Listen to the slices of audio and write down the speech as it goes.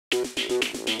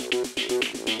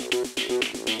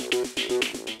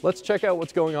Let's check out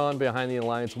what's going on behind the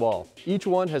Alliance wall. Each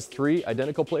one has 3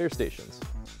 identical player stations.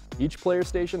 Each player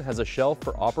station has a shelf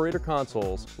for operator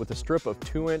consoles with a strip of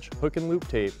 2-inch hook and loop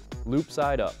tape, loop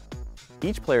side up.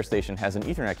 Each player station has an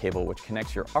Ethernet cable which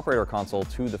connects your operator console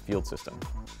to the field system.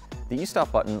 The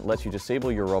e-stop button lets you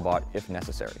disable your robot if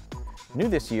necessary. New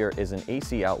this year is an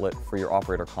AC outlet for your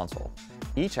operator console.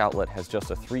 Each outlet has just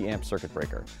a 3-amp circuit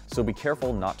breaker, so be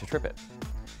careful not to trip it.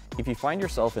 If you find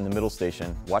yourself in the middle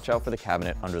station, watch out for the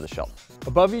cabinet under the shelf.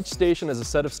 Above each station is a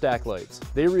set of stack lights.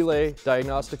 They relay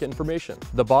diagnostic information.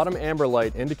 The bottom amber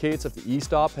light indicates if the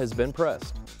e-stop has been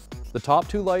pressed. The top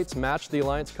 2 lights match the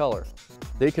Alliance color.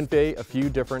 They convey a few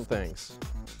different things.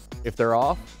 If they're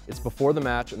off, it's before the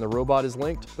match and the robot is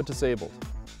linked but disabled.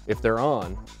 If they're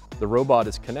on, the robot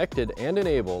is connected and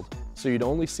enabled, so you'd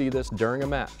only see this during a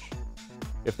match.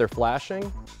 If they're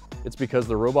flashing, it's because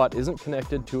the robot isn't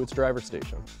connected to its driver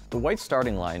station. The white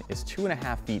starting line is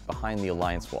 2.5 feet behind the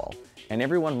Alliance wall, and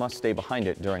everyone must stay behind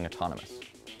it during autonomous.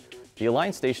 The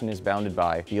Alliance station is bounded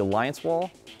by the Alliance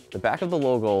wall, the back of the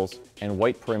logos, and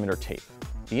white perimeter tape.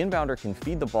 The inbounder can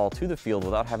feed the ball to the field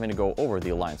without having to go over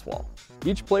the Alliance wall.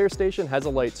 Each player station has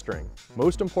a light string.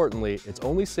 Most importantly, it's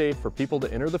only safe for people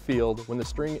to enter the field when the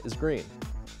string is green.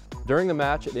 During the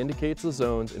match, it indicates the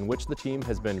zones in which the team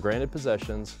has been granted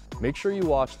possessions. Make sure you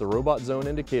watch the Robot Zone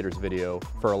Indicators video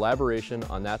for elaboration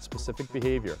on that specific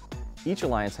behavior. Each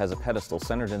Alliance has a pedestal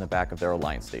centered in the back of their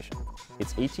Alliance station.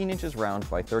 It's 18 inches round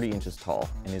by 30 inches tall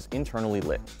and is internally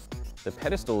lit. The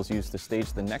pedestal is used to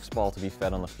stage the next ball to be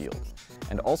fed on the field,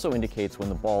 and also indicates when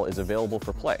the ball is available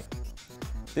for play.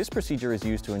 This procedure is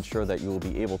used to ensure that you will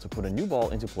be able to put a new ball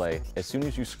into play as soon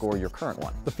as you score your current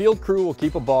one. The field crew will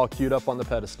keep a ball queued up on the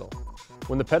pedestal.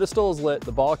 When the pedestal is lit,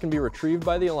 the ball can be retrieved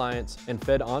by the Alliance and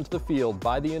fed onto the field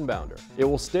by the inbounder. It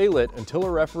will stay lit until a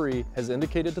referee has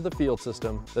indicated to the field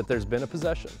system that there's been a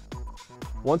possession.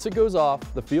 Once it goes off,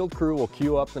 the field crew will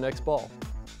queue up the next ball.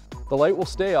 The light will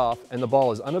stay off and the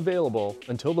ball is unavailable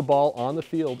until the ball on the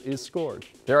field is scored.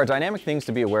 There are dynamic things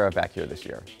to be aware of back here this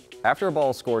year. After a ball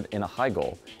is scored in a high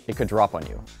goal, it could drop on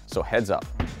you, so heads up.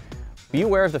 Be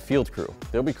aware of the field crew.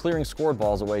 They'll be clearing scored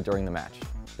balls away during the match.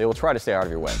 They will try to stay out of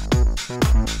your way.